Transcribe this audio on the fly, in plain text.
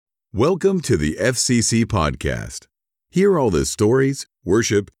Welcome to the FCC Podcast. Hear all the stories,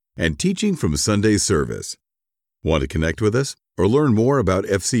 worship, and teaching from Sunday service. Want to connect with us or learn more about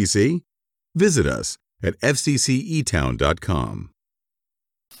FCC? Visit us at fccetown.com.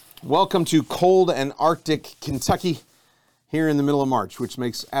 Welcome to cold and Arctic Kentucky here in the middle of March, which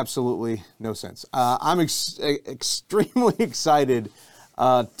makes absolutely no sense. I'm extremely excited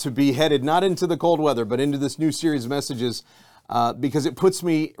to be headed not into the cold weather, but into this new series of messages because it puts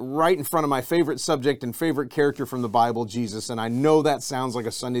me right in front of my favorite subject and favorite character from the Bible, Jesus. And I know that sounds like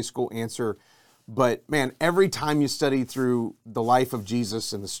a Sunday school answer, but man, every time you study through the life of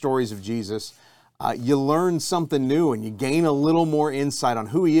Jesus and the stories of Jesus, you learn something new and you gain a little more insight on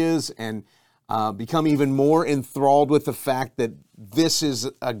who he is and become even more enthralled with the fact that this is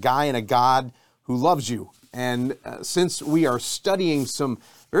a guy and a God who loves you. And since we are studying some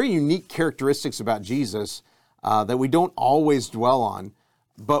very unique characteristics about Jesus that we don't always dwell on,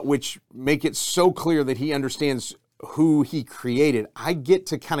 but which make it so clear that he understands who he created, I get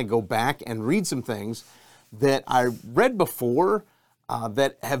to kind of go back and read some things that I read before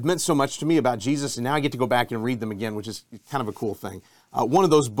that have meant so much to me about Jesus, and now I get to go back and read them again, which is kind of a cool thing. One of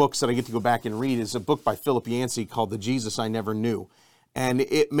those books that I get to go back and read is a book by Philip Yancey called The Jesus I Never Knew. And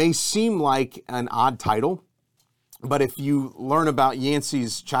it may seem like an odd title, but if you learn about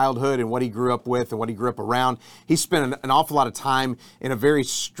Yancey's childhood and what he grew up with and what he grew up around, he spent an awful lot of time in a very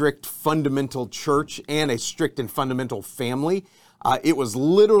strict fundamental church and a strict and fundamental family. It was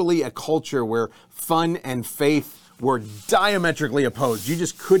literally a culture where fun and faith were diametrically opposed. You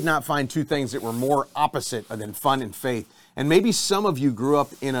just could not find two things that were more opposite than fun and faith. And maybe some of you grew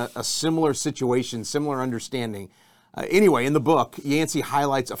up in a similar situation, similar understanding. Anyway, in the book, Yancey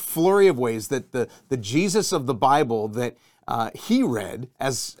highlights a flurry of ways that the Jesus of the Bible that he read,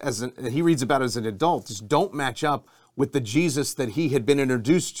 he reads about as an adult, just don't match up with the Jesus that he had been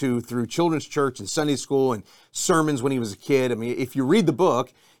introduced to through children's church and Sunday school and sermons when he was a kid. I mean, if you read the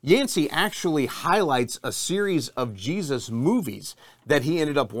book, Yancey actually highlights a series of Jesus movies that he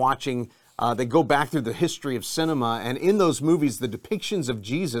ended up watching that go back through the history of cinema. And in those movies, the depictions of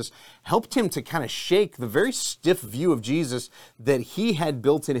Jesus helped him to kind of shake the very stiff view of Jesus that he had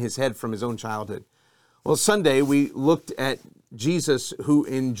built in his head from his own childhood. Well, Sunday, we looked at Jesus who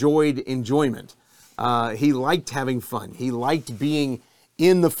enjoyed enjoyment. He liked having fun. He liked being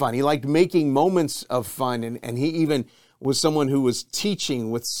in the fun. He liked making moments of fun. And he even was someone who was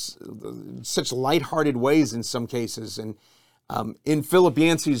teaching with such lighthearted ways in some cases. And in Philip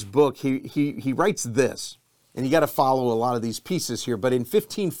Yancey's book, he writes this, and you got to follow a lot of these pieces here. But in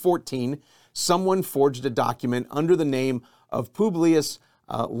 1514, someone forged a document under the name of Publius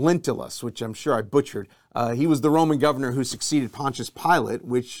Lentulus, which I'm sure I butchered. He was the Roman governor who succeeded Pontius Pilate,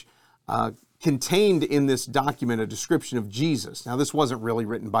 which contained in this document a description of Jesus. Now, this wasn't really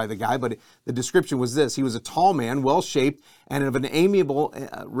written by the guy, but the description was this. He was a tall man, well-shaped, and of an amiable,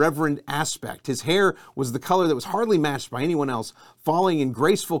 reverend aspect. His hair was the color that was hardly matched by anyone else, falling in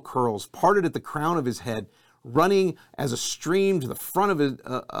graceful curls, parted at the crown of his head, running as a stream to the front of his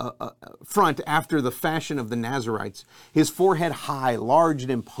front after the fashion of the Nazarites. His forehead high, large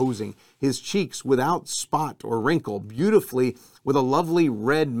and imposing. His cheeks without spot or wrinkle, beautifully with a lovely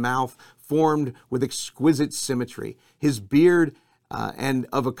red mouth formed with exquisite symmetry. His beard and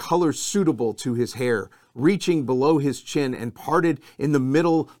of a color suitable to his hair, reaching below his chin and parted in the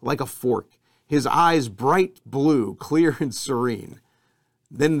middle like a fork. His eyes bright blue, clear and serene.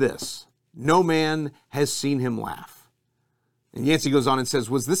 Then this, no man has seen him laugh. And Yancey goes on and says,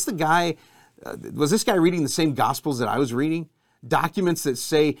 was this guy reading the same Gospels that I was reading? Documents that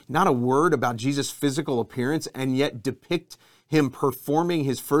say not a word about Jesus' physical appearance and yet depict him performing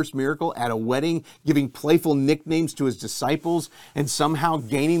his first miracle at a wedding, giving playful nicknames to his disciples, and somehow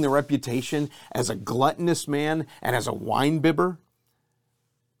gaining the reputation as a gluttonous man and as a wine bibber.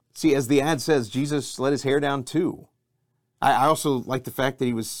 See, as the ad says, Jesus let his hair down too. I also like the fact that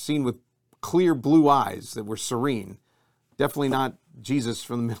he was seen with clear blue eyes that were serene. Definitely not Jesus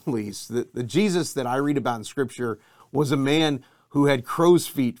from the Middle East. The Jesus that I read about in Scripture was a man who had crow's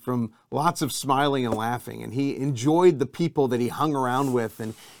feet from lots of smiling and laughing, and he enjoyed the people that he hung around with,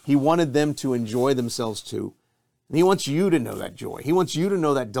 and he wanted them to enjoy themselves too. And he wants you to know that joy. He wants you to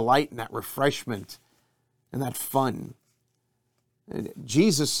know that delight and that refreshment and that fun. And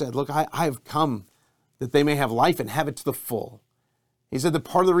Jesus said, look, I have come that they may have life and have it to the full. He said that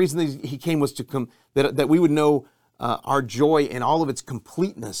part of the reason that he came was to come, that we would know our joy in all of its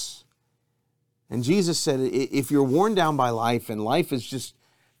completeness. And Jesus said, if you're worn down by life and life has just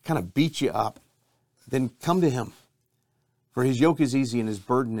kind of beat you up, then come to him. For his yoke is easy and his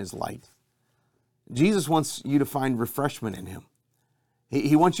burden is light. Jesus wants you to find refreshment in him.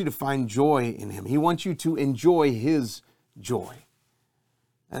 He wants you to find joy in him. He wants you to enjoy his joy.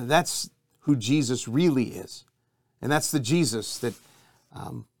 And that's who Jesus really is. And that's the Jesus that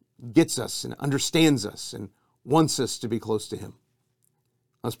gets us and understands us and wants us to be close to him.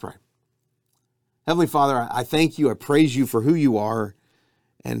 Let's pray. Heavenly Father, I thank you, I praise you for who you are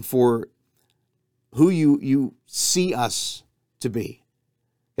and for who you see us to be.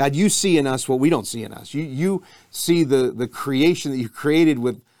 God, you see in us what we don't see in us. You see the creation that you created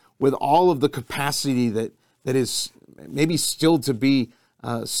with all of the capacity that is maybe still to be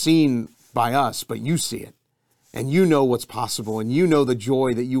seen by us, but you see it. And you know what's possible, and you know the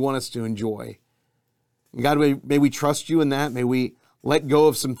joy that you want us to enjoy. And God, may we trust you in that. May we let go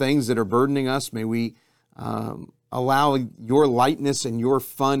of some things that are burdening us. May we allow your lightness and your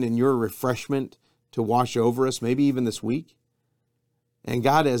fun and your refreshment to wash over us, maybe even this week. And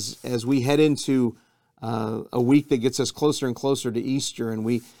God, as we head into a week that gets us closer and closer to Easter, and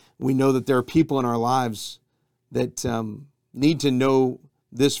we know that there are people in our lives that need to know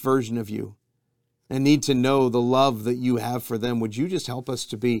this version of you and need to know the love that you have for them, would you just help us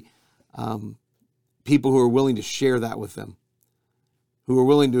to be people who are willing to share that with them, who are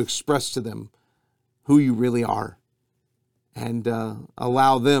willing to express to them who you really are, and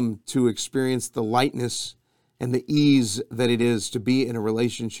allow them to experience the lightness and the ease that it is to be in a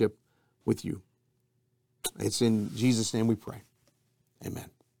relationship with you. It's in Jesus' name we pray. Amen.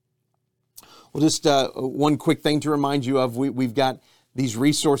 Well, just one quick thing to remind you of. We've got these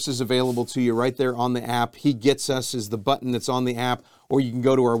resources available to you right there on the app. He Gets Us is the button that's on the app, or you can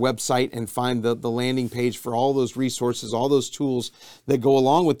go to our website and find the landing page for all those resources, all those tools that go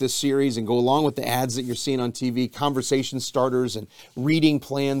along with this series and go along with the ads that you're seeing on TV, conversation starters and reading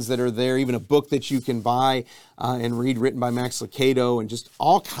plans that are there, even a book that you can buy and read written by Max Lucado, and just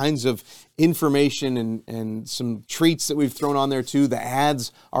all kinds of information and some treats that we've thrown on there too. The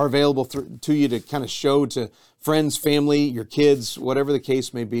ads are available to you to kind of show to friends, family, your kids, whatever the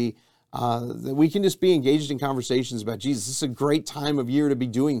case may be, that we can just be engaged in conversations about Jesus. This is a great time of year to be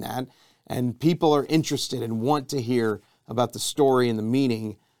doing that, and people are interested and want to hear about the story and the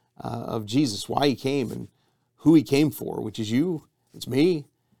meaning of Jesus, why he came and who he came for, which is you, it's me,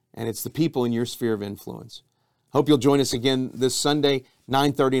 and it's the people in your sphere of influence. Hope you'll join us again this Sunday,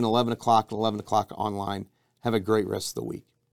 9:30 and 11 o'clock, and 11 o'clock online. Have a great rest of the week.